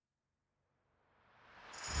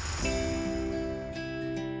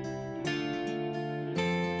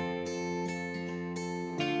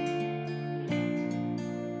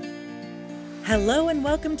Hello and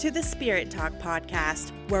welcome to the Spirit Talk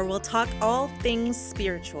podcast, where we'll talk all things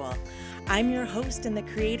spiritual. I'm your host and the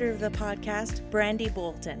creator of the podcast, Brandy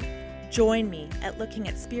Bolton. Join me at looking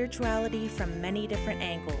at spirituality from many different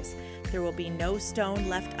angles. There will be no stone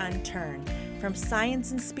left unturned, from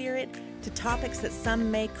science and spirit to topics that some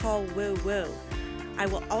may call woo-woo. I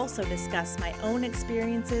will also discuss my own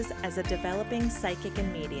experiences as a developing psychic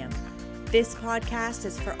and medium. This podcast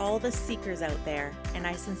is for all the seekers out there, and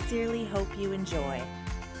I sincerely hope you enjoy.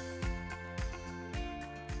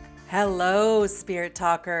 Hello, Spirit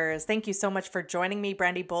Talkers. Thank you so much for joining me.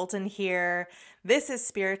 Brandy Bolton here. This is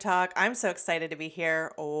Spirit Talk. I'm so excited to be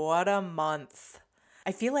here. What a month.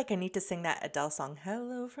 I feel like I need to sing that Adele song,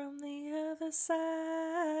 Hello from the Other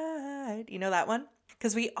Side. You know that one?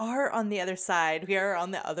 Because we are on the other side. We are on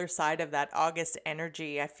the other side of that August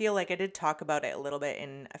energy. I feel like I did talk about it a little bit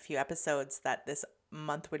in a few episodes that this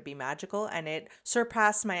month would be magical, and it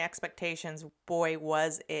surpassed my expectations. Boy,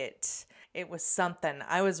 was it. It was something.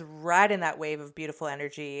 I was riding that wave of beautiful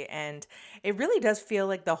energy, and it really does feel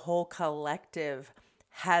like the whole collective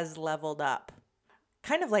has leveled up.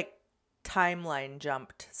 Kind of like timeline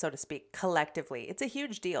jumped, so to speak, collectively. It's a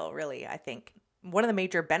huge deal, really, I think. One of the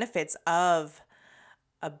major benefits of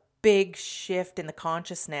a big shift in the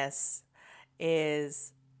consciousness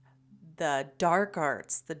is the dark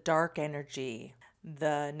arts, the dark energy,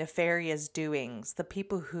 the nefarious doings, the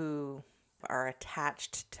people who are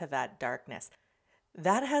attached to that darkness.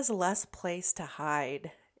 That has less place to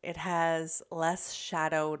hide. It has less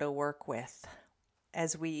shadow to work with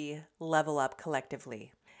as we level up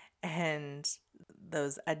collectively. And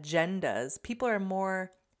those agendas, people are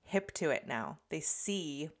more hip to it now. They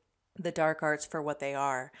see the dark arts for what they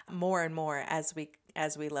are more and more as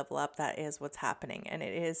we level up. That is what's happening, and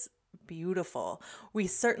it is beautiful. We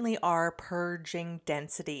certainly are purging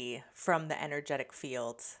density from the energetic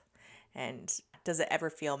field. And does it ever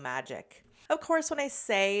feel magic? Of course, when I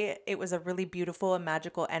say it was a really beautiful and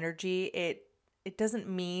magical energy, it doesn't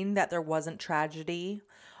mean that there wasn't tragedy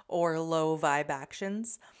or low vibe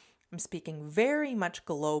actions. I'm speaking very much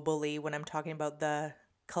globally when I'm talking about the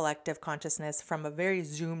collective consciousness from a very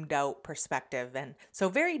zoomed out perspective. And so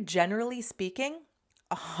very generally speaking,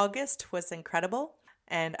 August was incredible.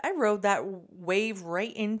 And I rode that wave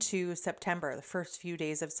right into September. The first few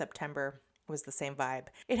days of September was the same vibe.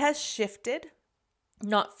 It has shifted,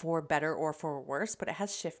 not for better or for worse, but it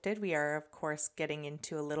has shifted. We are, of course, getting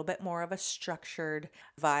into a little bit more of a structured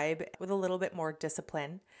vibe with a little bit more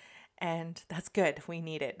discipline. And that's good. We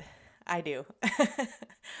need it. I do.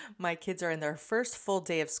 My kids are in their first full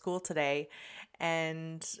day of school today.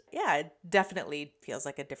 And yeah, it definitely feels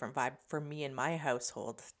like a different vibe for me and my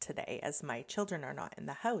household today as my children are not in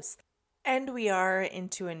the house. And we are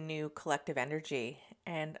into a new collective energy.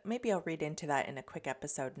 And maybe I'll read into that in a quick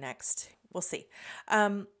episode next. We'll see.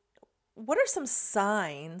 What are some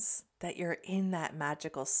signs that you're in that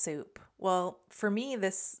magical soup? Well, for me,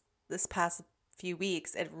 this past few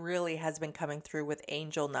weeks, it really has been coming through with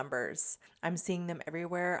angel numbers. I'm seeing them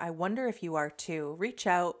everywhere. I wonder if you are too. Reach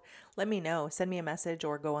out, let me know, send me a message,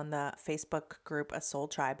 or go on the Facebook group, A Soul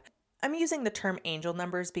Tribe. I'm using the term angel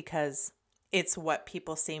numbers because it's what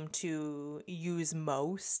people seem to use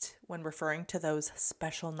most when referring to those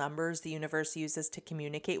special numbers the universe uses to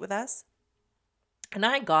communicate with us. And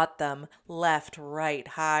I got them left, right,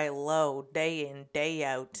 high, low, day in, day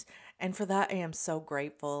out. And for that, I am so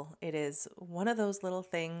grateful. It is one of those little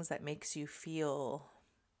things that makes you feel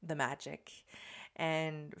the magic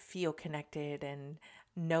and feel connected and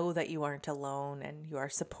know that you aren't alone and you are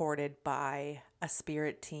supported by a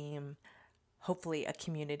spirit team, hopefully a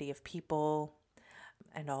community of people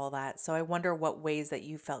and all that. So I wonder what ways that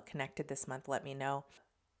you felt connected this month. Let me know.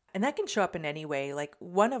 And that can show up in any way. Like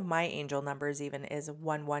one of my angel numbers even is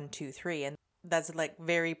 1123, and that's like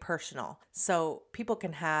very personal. So people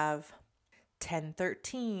can have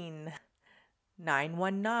 1013,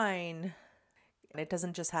 919, and it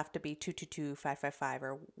doesn't just have to be 222, 555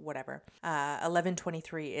 or whatever.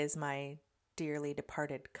 1123 is my dearly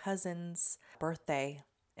departed cousin's birthday,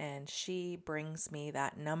 and she brings me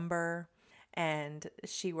that number, and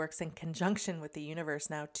she works in conjunction with the universe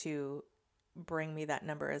now to bring me that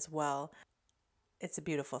number as well. It's a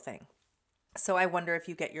beautiful thing. So I wonder if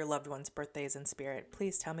you get your loved ones' birthdays in spirit.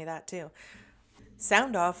 Please tell me that too.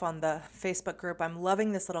 Sound off on the Facebook group. I'm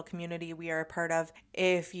loving this little community we are a part of.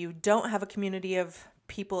 If you don't have a community of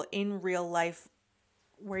people in real life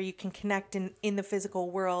where you can connect in the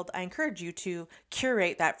physical world, I encourage you to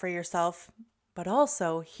curate that for yourself. But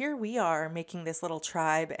also, here we are making this little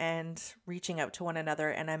tribe and reaching out to one another,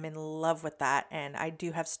 and I'm in love with that. And I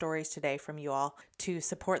do have stories today from you all to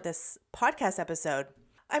support this podcast episode.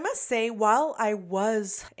 I must say, while I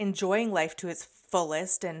was enjoying life to its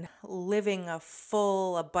fullest and living a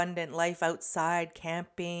full, abundant life outside,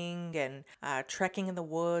 camping and trekking in the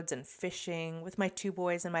woods and fishing with my two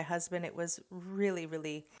boys and my husband, it was really,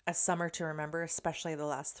 really a summer to remember, especially the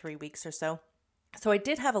last 3 weeks or so. So I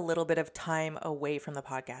did have a little bit of time away from the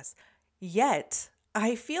podcast. Yet,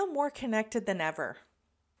 I feel more connected than ever.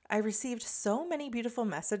 I received so many beautiful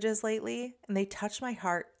messages lately, and they touch my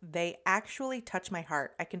heart. They actually touch my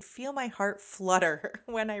heart. I can feel my heart flutter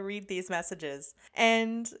when I read these messages.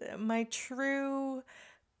 And my true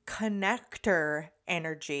connector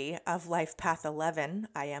energy of Life Path 11,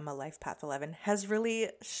 I am a Life Path 11, has really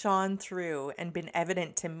shone through and been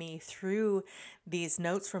evident to me through these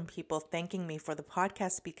notes from people thanking me for the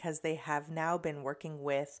podcast because they have now been working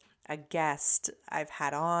with a guest I've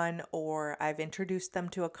had on, or I've introduced them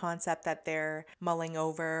to a concept that they're mulling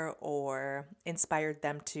over, or inspired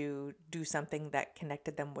them to do something that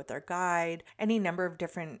connected them with their guide, any number of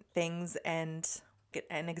different things. And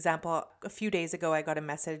an example, a few days ago, I got a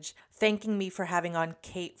message thanking me for having on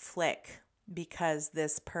Kate Flick because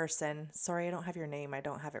this person, sorry, I don't have your name. I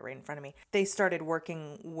don't have it right in front of me. They started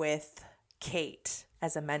working with Kate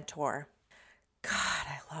as a mentor. God,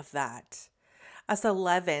 I love that. Us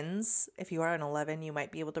 11s, if you are an 11, you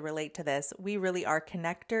might be able to relate to this. We really are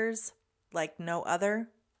connectors like no other,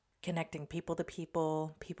 connecting people to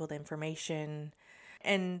people, people to information.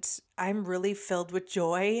 And I'm really filled with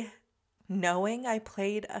joy knowing I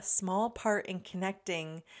played a small part in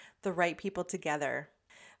connecting the right people together.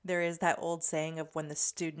 There is that old saying of when the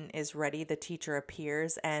student is ready, the teacher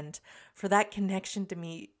appears. And for that connection to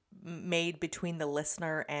be made between the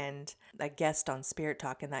listener and a guest on Spirit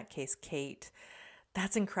Talk, in that case, Kate,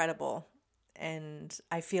 that's incredible. And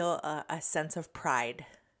I feel a sense of pride.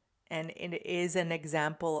 And it is an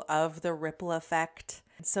example of the ripple effect.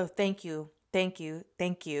 So thank you, thank you,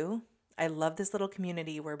 thank you. I love this little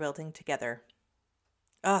community we're building together.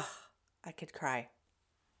 Ugh, I could cry.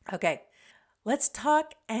 Okay, let's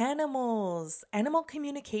talk animals, animal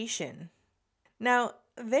communication. Now,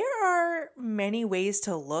 there are many ways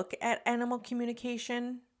to look at animal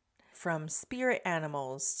communication, from spirit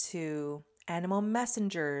animals to animal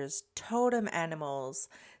messengers, totem animals,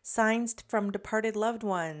 signs from departed loved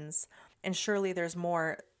ones, and surely there's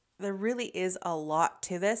more. There really is a lot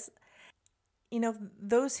to this. You know,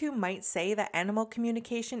 those who might say that animal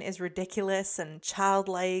communication is ridiculous and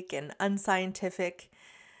childlike and unscientific,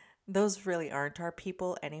 those really aren't our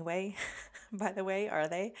people anyway, by the way, are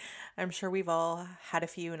they? I'm sure we've all had a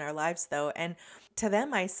few in our lives though. And to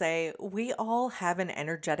them, I say, we all have an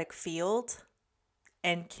energetic field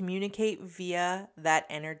and communicate via that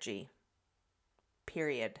energy,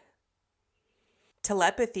 period.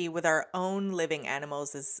 Telepathy with our own living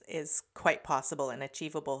animals is quite possible and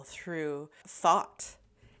achievable through thought.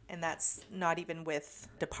 And that's not even with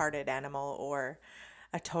departed animal or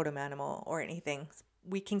a totem animal or anything.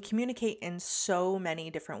 We can communicate in so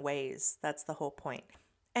many different ways. That's the whole point.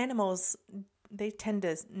 Animals, they tend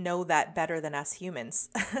to know that better than us humans.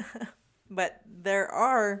 But there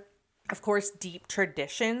are, of course, deep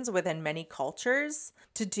traditions within many cultures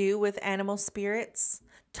to do with animal spirits.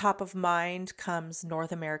 Top of mind comes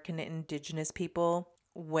North American indigenous people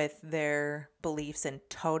with their beliefs in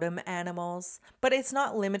totem animals, but it's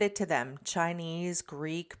not limited to them. Chinese,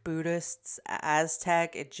 Greek, Buddhists,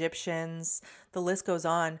 Aztec, Egyptians, the list goes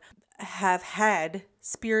on, have had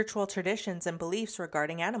spiritual traditions and beliefs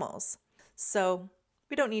regarding animals. So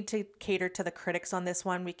we don't need to cater to the critics on this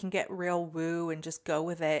one. We can get real woo and just go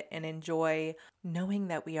with it and enjoy knowing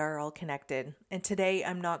that we are all connected. And today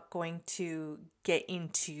I'm not going to get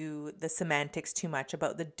into the semantics too much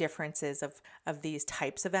about the differences of these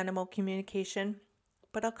types of animal communication,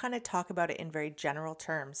 but I'll kind of talk about it in very general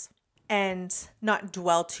terms and not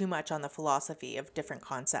dwell too much on the philosophy of different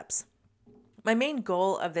concepts. My main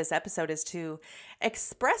goal of this episode is to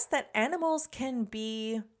express that animals can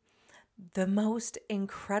be the most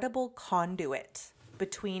incredible conduit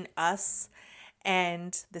between us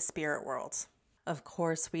and the spirit world. Of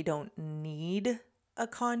course, we don't need a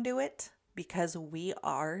conduit because we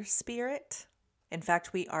are spirit. In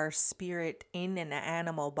fact, we are spirit in an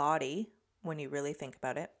animal body when you really think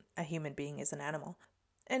about it. A human being is an animal.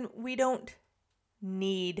 And we don't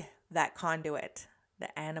need that conduit,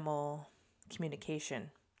 the animal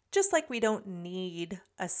communication. Just like we don't need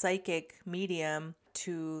a psychic medium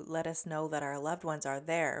to let us know that our loved ones are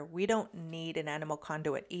there. We don't need an animal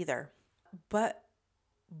conduit either. But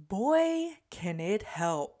boy, can it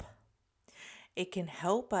help. It can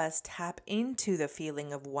help us tap into the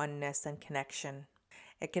feeling of oneness and connection.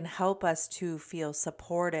 It can help us to feel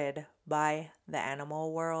supported by the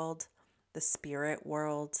animal world, the spirit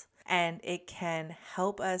world, and it can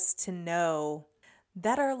help us to know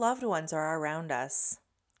that our loved ones are around us,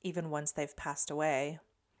 even once they've passed away.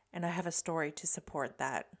 And I have a story to support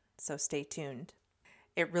that, so stay tuned.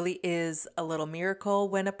 It really is a little miracle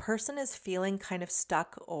when a person is feeling kind of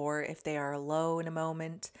stuck, or if they are low in a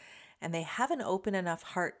moment and they have an open enough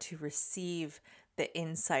heart to receive the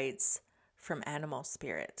insights from animal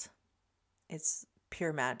spirit. It's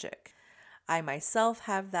pure magic. I myself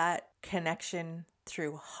have that connection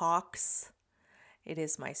through hawks. It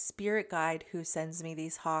is my spirit guide who sends me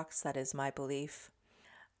these hawks. That is my belief.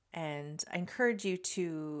 And I encourage you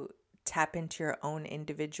to tap into your own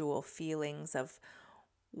individual feelings of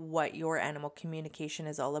what your animal communication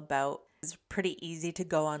is all about. It's pretty easy to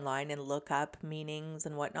go online and look up meanings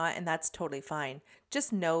and whatnot, and that's totally fine.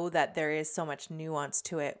 Just know that there is so much nuance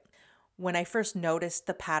to it. When I first noticed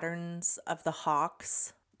the patterns of the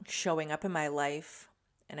hawks showing up in my life,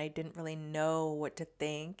 and I didn't really know what to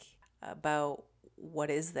think about what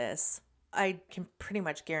is this, I can pretty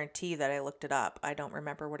much guarantee that I looked it up. I don't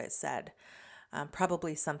remember what it said.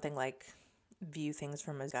 Probably something like view things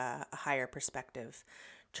from a higher perspective,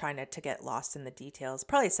 trying not to get lost in the details.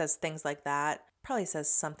 Probably says things like that. Probably says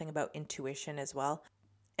something about intuition as well.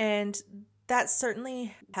 And that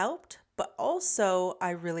certainly helped. But also,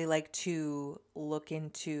 I really like to look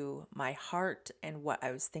into my heart and what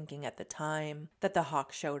I was thinking at the time that the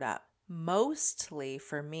hawk showed up. Mostly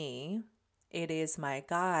for me, it is my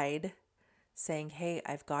guide saying, hey,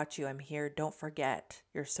 I've got you. I'm here. Don't forget.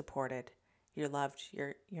 You're supported. You're loved.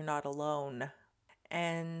 You're not alone.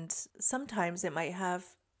 And sometimes it might have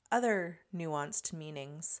other nuanced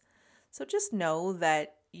meanings. So just know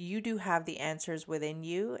that you do have the answers within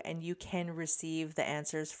you, and you can receive the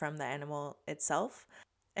answers from the animal itself.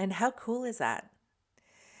 And how cool is that?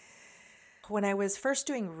 When I was first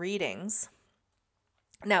doing readings,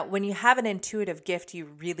 now when you have an intuitive gift, you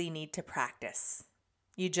really need to practice.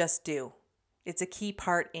 You just do. It's a key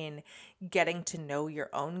part in getting to know your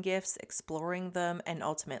own gifts, exploring them, and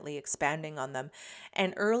ultimately expanding on them.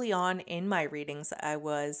 And early on in my readings, I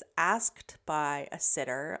was asked by a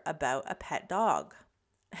sitter about a pet dog.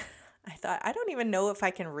 I thought, I don't even know if I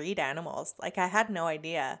can read animals. Like, I had no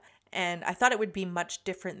idea. And I thought it would be much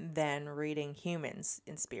different than reading humans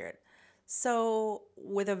in spirit. So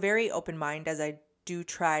with a very open mind, as I do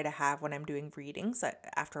try to have when I'm doing readings,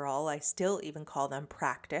 after all, I still even call them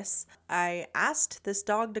practice, I asked this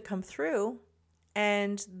dog to come through,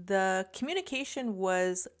 and the communication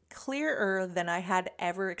was clearer than I had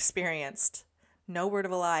ever experienced. No word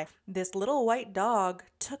of a lie. This little white dog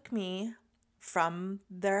took me from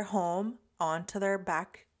their home onto their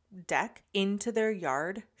back deck into their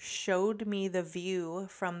yard, showed me the view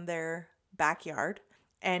from their backyard,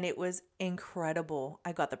 and it was incredible.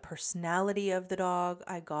 I got the personality of the dog.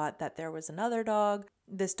 I got that there was another dog.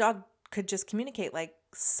 This dog could just communicate like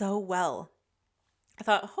so well. I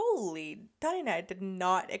thought, holy Dinah, I did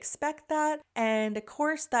not expect that. And of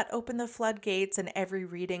course, that opened the floodgates, and every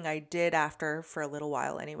reading I did after, for a little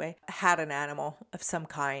while anyway, had an animal of some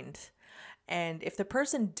kind. And if the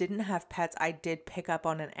person didn't have pets, I did pick up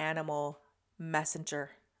on an animal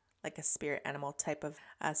messenger, like a spirit animal type of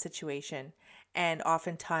situation. And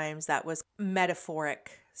oftentimes that was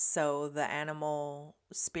metaphoric. So the animal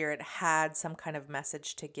spirit had some kind of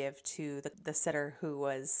message to give to the sitter, who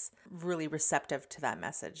was really receptive to that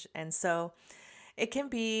message. And so it can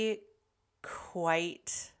be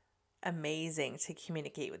quite amazing to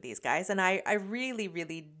communicate with these guys. And I really,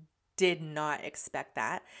 really did not expect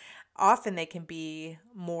that. Often they can be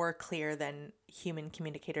more clear than human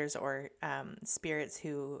communicators or spirits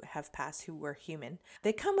who have passed who were human.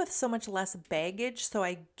 They come with so much less baggage, so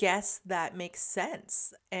I guess that makes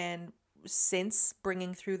sense. And since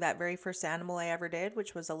bringing through that very first animal I ever did,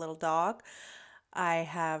 which was a little dog, I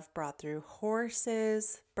have brought through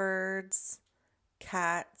horses, birds,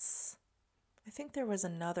 cats. I think there was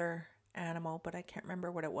another animal, but I can't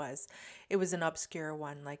remember what it was. It was an obscure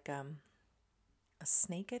one, like a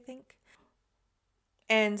snake, I think.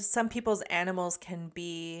 And some people's animals can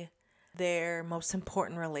be their most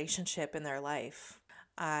important relationship in their life.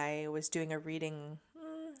 I was doing a reading,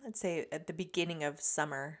 I'd say at the beginning of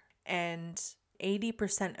summer, and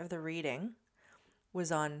 80% of the reading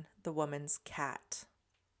was on the woman's cat.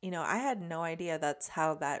 You know, I had no idea that's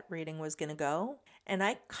how that reading was going to go. And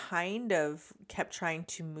I kind of kept trying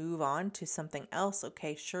to move on to something else.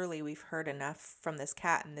 Okay, surely we've heard enough from this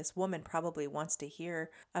cat, and this woman probably wants to hear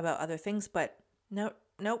about other things. But nope,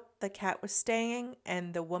 the cat was staying,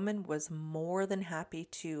 and the woman was more than happy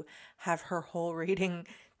to have her whole reading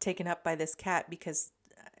taken up by this cat, because,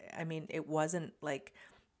 I mean, it wasn't like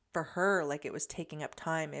for her like it was taking up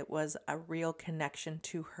time. It was a real connection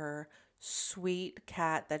to her sweet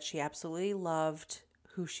cat that she absolutely loved,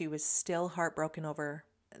 who she was still heartbroken over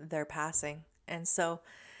their passing. And so,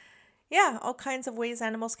 yeah, all kinds of ways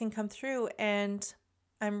animals can come through. And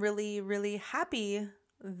I'm really, really happy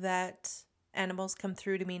that animals come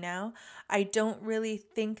through to me now. I don't really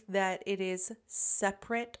think that it is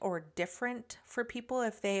separate or different for people.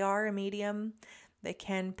 If they are a medium, they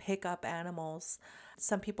can pick up animals.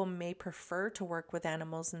 Some people may prefer to work with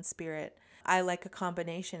animals in spirit. I like a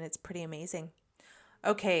combination. It's pretty amazing.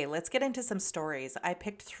 Okay, let's get into some stories. I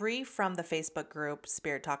picked 3 from the Facebook group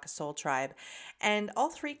Spirit Talk Soul Tribe, and all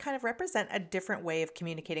 3 kind of represent a different way of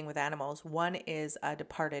communicating with animals. One is a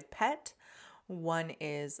departed pet, one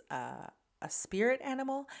is a spirit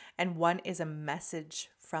animal, and one is a message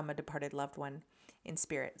from a departed loved one in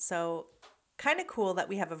spirit. So, kind of cool that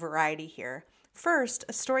we have a variety here. First,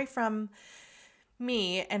 a story from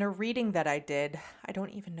me and a reading that I did. I don't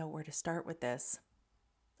even know where to start with this.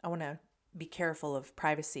 I want to be careful of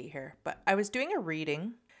privacy here, but I was doing a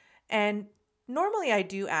reading, and normally I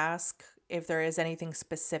do ask if there is anything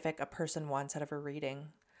specific a person wants out of a reading.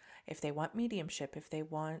 If they want mediumship, if they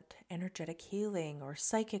want energetic healing or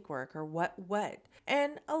psychic work or what.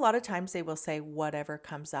 And a lot of times they will say whatever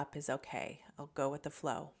comes up is okay. I'll go with the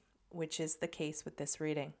flow, which is the case with this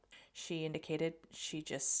reading. She indicated she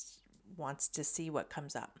just wants to see what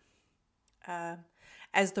comes up.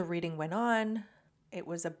 As the reading went on, it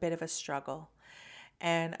was a bit of a struggle.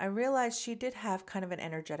 And I realized she did have kind of an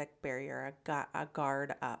energetic barrier, a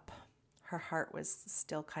guard up. Her heart was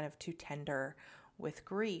still kind of too tender with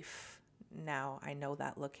grief. Now I know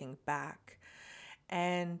that looking back.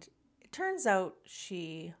 And it turns out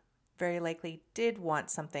she very likely did want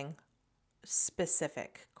something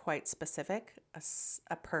specific, quite specific.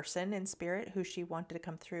 A person in spirit who she wanted to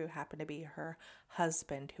come through happened to be her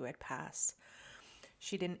husband who had passed.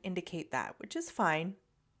 She didn't indicate that, which is fine.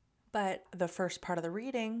 But the first part of the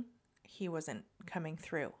reading, he wasn't coming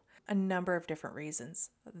through. A number of different reasons.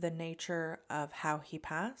 The nature of how he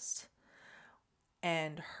passed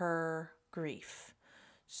and her grief.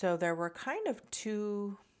 So there were kind of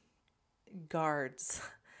 2 guards,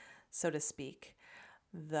 so to speak.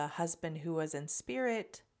 The husband who was in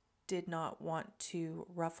spirit did not want to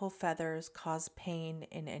ruffle feathers, cause pain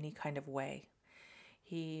in any kind of way.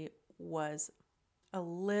 He was a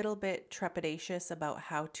little bit trepidatious about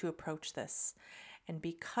how to approach this. And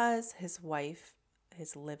because his wife,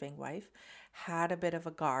 his living wife, had a bit of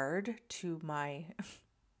a guard to my,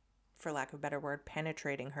 for lack of a better word,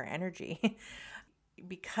 penetrating her energy,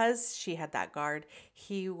 because she had that guard,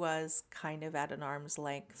 he was kind of at an arm's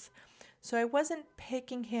length. So I wasn't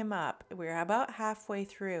picking him up. We were about halfway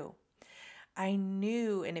through. I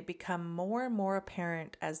knew, and it became more and more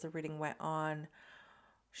apparent as the reading went on,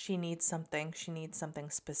 she needs something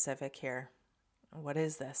specific here. What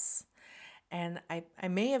is this? And I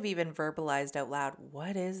may have even verbalized out loud,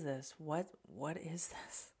 what is this? What is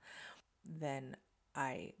this? Then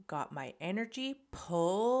I got my energy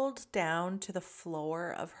pulled down to the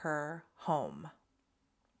floor of her home.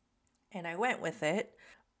 And I went with it,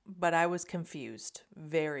 but I was confused,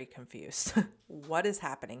 very confused. What is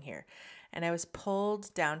happening here? And I was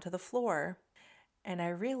pulled down to the floor, and I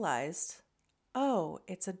realized, oh,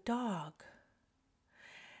 it's a dog.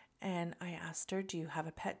 And I asked her, do you have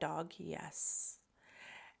a pet dog? Yes.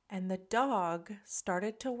 And the dog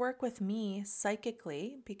started to work with me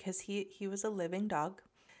psychically because he was a living dog.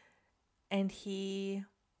 And he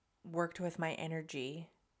worked with my energy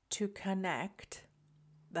to connect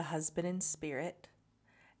the husband in spirit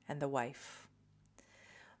and the wife.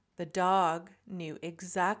 The dog knew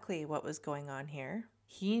exactly what was going on here.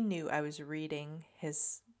 He knew I was reading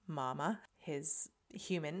his mama, his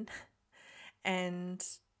human, and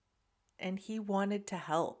he wanted to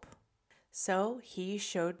help. So he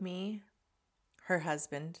showed me her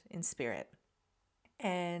husband in spirit,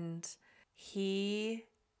 and he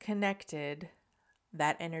connected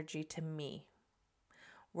that energy to me,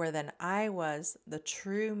 where then I was the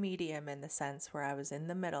true medium in the sense where I was in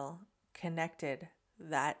the middle, connected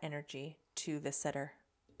that energy to the sitter,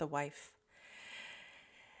 the wife.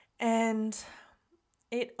 And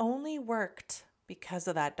it only worked because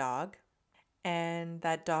of that dog. And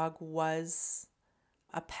that dog was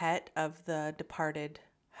a pet of the departed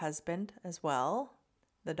husband as well.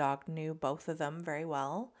 The dog knew both of them very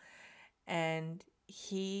well. And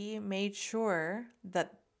he made sure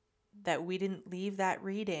that we didn't leave that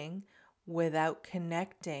reading without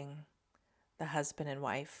connecting the husband and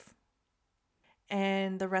wife.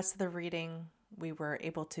 And the rest of the reading, we were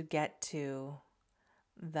able to get to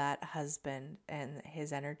that husband and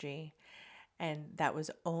his energy. And that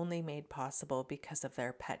was only made possible because of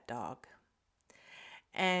their pet dog.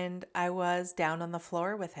 And I was down on the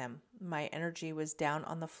floor with him. My energy was down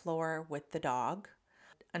on the floor with the dog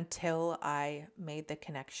until I made the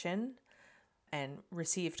connection and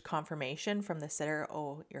received confirmation from the sitter,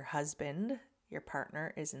 oh, your husband, your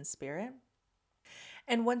partner is in spirit.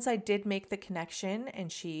 And once I did make the connection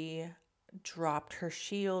and she dropped her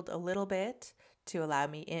shield a little bit to allow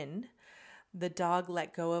me in, the dog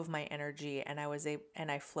let go of my energy and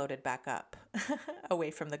I floated back up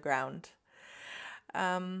away from the ground.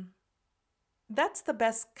 That's the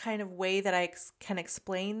best kind of way that I can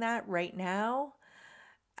explain that right now.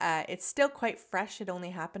 It's still quite fresh. It only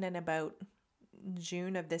happened in about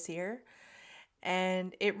June of this year.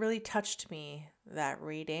 And it really touched me, that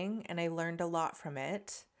reading, and I learned a lot from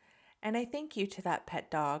it. And I thank you to that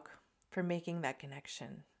pet dog for making that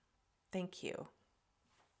connection. Thank you.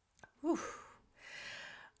 Whew.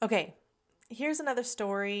 Okay, here's another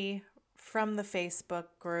story from the Facebook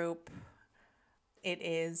group. It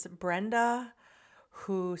is Brenda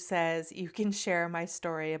who says, you can share my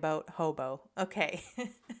story about Hobo. Okay,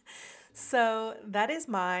 so that is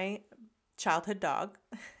my childhood dog,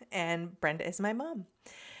 and Brenda is my mom.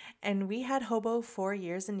 And we had Hobo for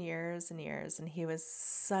years and years and years, and he was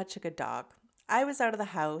such a good dog. I was out of the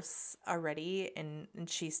house already, and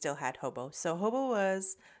she still had Hobo. So Hobo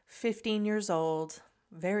was 15 years old,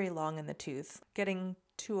 very long in the tooth, getting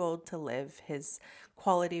too old to live. His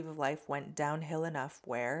quality of life went downhill enough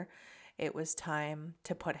where it was time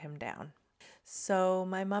to put him down. So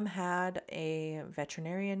my mom had a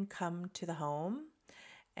veterinarian come to the home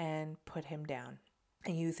and put him down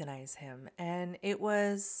and euthanize him. And it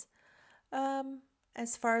was,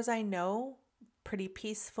 as far as I know, pretty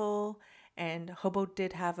peaceful. And Hobo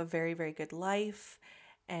did have a very, very good life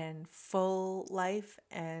and full life.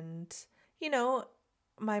 And,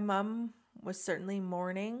 my mom was certainly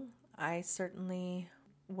mourning. I certainly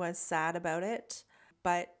was sad about it,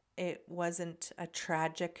 but it wasn't a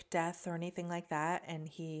tragic death or anything like that. And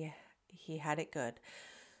he had it good.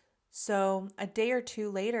 So a day or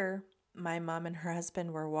two later, my mom and her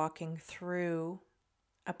husband were walking through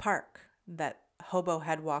a park that Hobo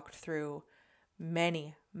had walked through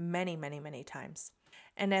many, many, many, many times.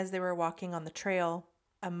 And as they were walking on the trail,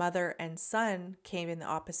 a mother and son came in the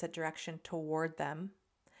opposite direction toward them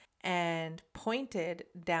and pointed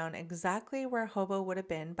down exactly where Hobo would have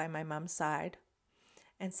been by my mom's side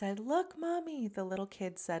and said, "Look, Mommy." The little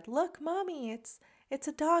kid said, "Look, Mommy, it's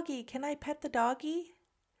a doggy. Can I pet the doggy?"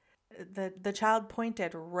 The child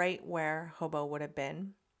pointed right where Hobo would have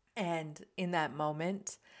been. And in that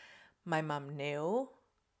moment, my mom knew,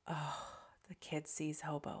 oh, the kid sees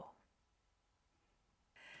Hobo.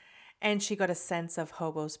 And she got a sense of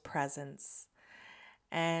Hobo's presence.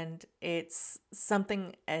 And it's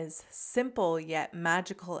something as simple yet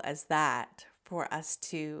magical as that for us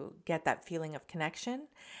to get that feeling of connection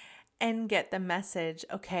and get the message,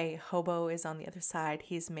 okay, Hobo is on the other side.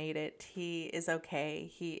 He's made it. He is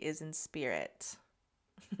okay. He is in spirit.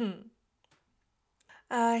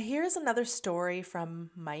 Here's another story from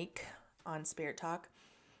Mike on Spirit Talk.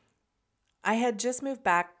 I had just moved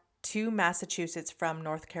back to Massachusetts from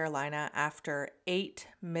North Carolina after 8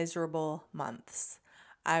 miserable months.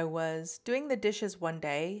 I was doing the dishes one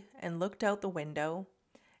day and looked out the window,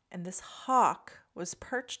 and this hawk was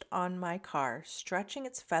perched on my car, stretching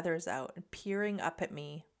its feathers out and peering up at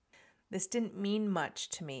me. This didn't mean much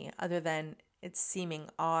to me other than it seeming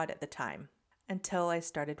odd at the time, until I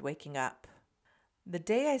started waking up. The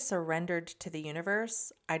day I surrendered to the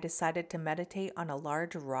universe, I decided to meditate on a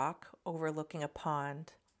large rock overlooking a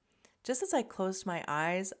pond. Just as I closed my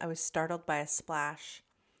eyes, I was startled by a splash.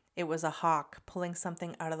 It was a hawk pulling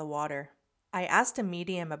something out of the water. I asked a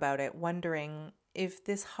medium about it, wondering if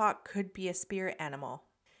this hawk could be a spirit animal.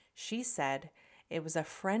 She said it was a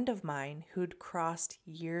friend of mine who'd crossed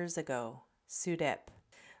years ago, Sudip.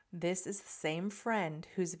 This is the same friend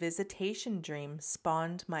whose visitation dream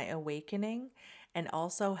spawned my awakening and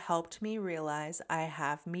also helped me realize I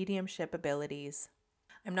have mediumship abilities.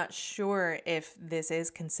 I'm not sure if this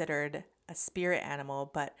is considered a spirit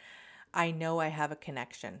animal, but I know I have a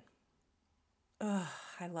connection. Ugh,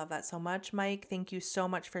 I love that so much, Mike. Thank you so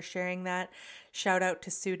much for sharing that. Shout out to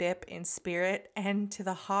Sudip in spirit and to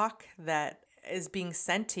the hawk that is being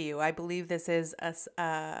sent to you. I believe this is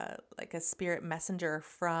like a spirit messenger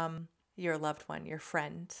from your loved one, your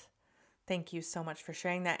friend. Thank you so much for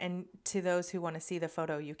sharing that. And to those who want to see the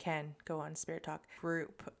photo, you can go on Spirit Talk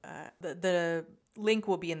group. The link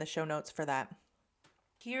will be in the show notes for that.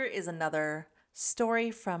 Here is another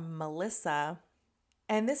story from Melissa.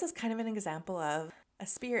 And this is kind of an example of a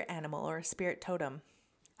spirit animal or a spirit totem.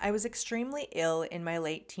 I was extremely ill in my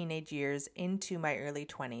late teenage years into my early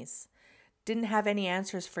 20s. Didn't have any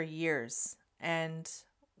answers for years and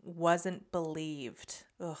wasn't believed.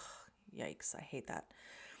 Ugh, yikes, I hate that.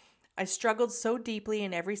 I struggled so deeply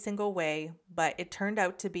in every single way, but it turned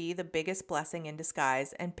out to be the biggest blessing in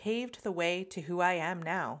disguise and paved the way to who I am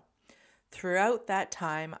now. Throughout that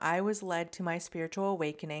time, I was led to my spiritual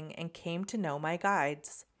awakening and came to know my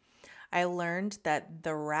guides. I learned that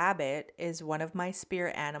the rabbit is one of my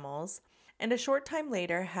spirit animals, and a short time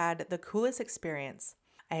later had the coolest experience.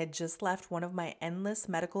 I had just left one of my endless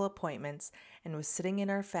medical appointments and was sitting in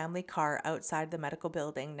our family car outside the medical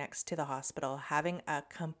building next to the hospital, having a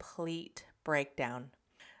complete breakdown.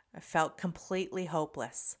 I felt completely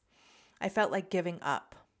hopeless. I felt like giving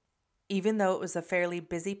up. Even though it was a fairly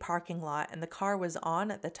busy parking lot and the car was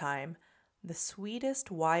on at the time, the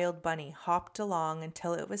sweetest wild bunny hopped along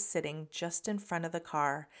until it was sitting just in front of the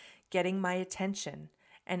car, getting my attention,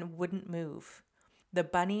 and wouldn't move. The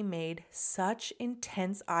bunny made such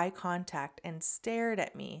intense eye contact and stared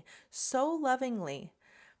at me so lovingly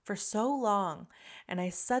for so long, and I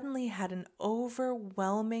suddenly had an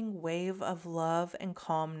overwhelming wave of love and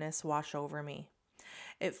calmness wash over me.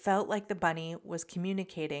 It felt like the bunny was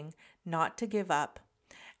communicating not to give up,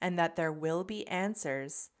 and that there will be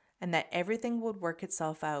answers, and that everything would work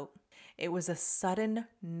itself out. It was a sudden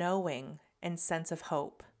knowing and sense of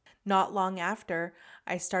hope. Not long after,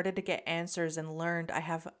 I started to get answers and learned I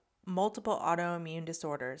have multiple autoimmune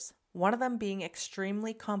disorders, one of them being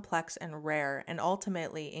extremely complex and rare and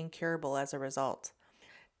ultimately incurable as a result.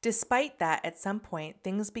 Despite that, at some point,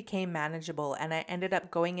 things became manageable and I ended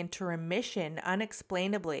up going into remission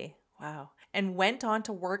unexplainably. Wow. And went on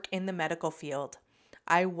to work in the medical field.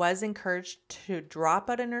 I was encouraged to drop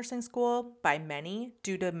out of nursing school by many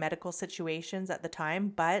due to medical situations at the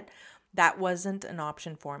time, but that wasn't an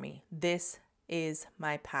option for me. This is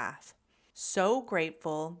my path. So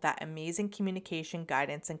grateful that amazing communication,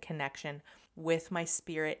 guidance, and connection with my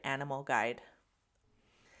spirit animal guide.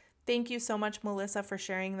 Thank you so much, Melissa, for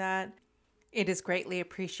sharing that. It is greatly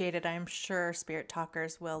appreciated. I'm sure Spirit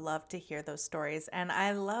Talkers will love to hear those stories. And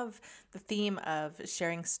I love the theme of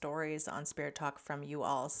sharing stories on Spirit Talk from you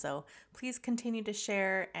all. So please continue to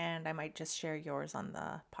share, and I might just share yours on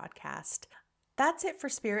the podcast. That's it for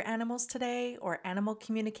spirit animals today, or animal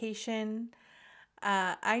communication.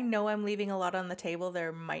 I know I'm leaving a lot on the table.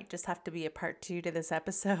 There might just have to be a part 2 to this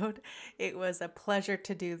episode. It was a pleasure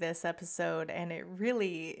to do this episode, and it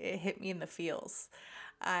hit me in the feels.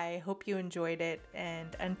 I hope you enjoyed it,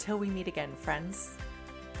 and until we meet again, friends.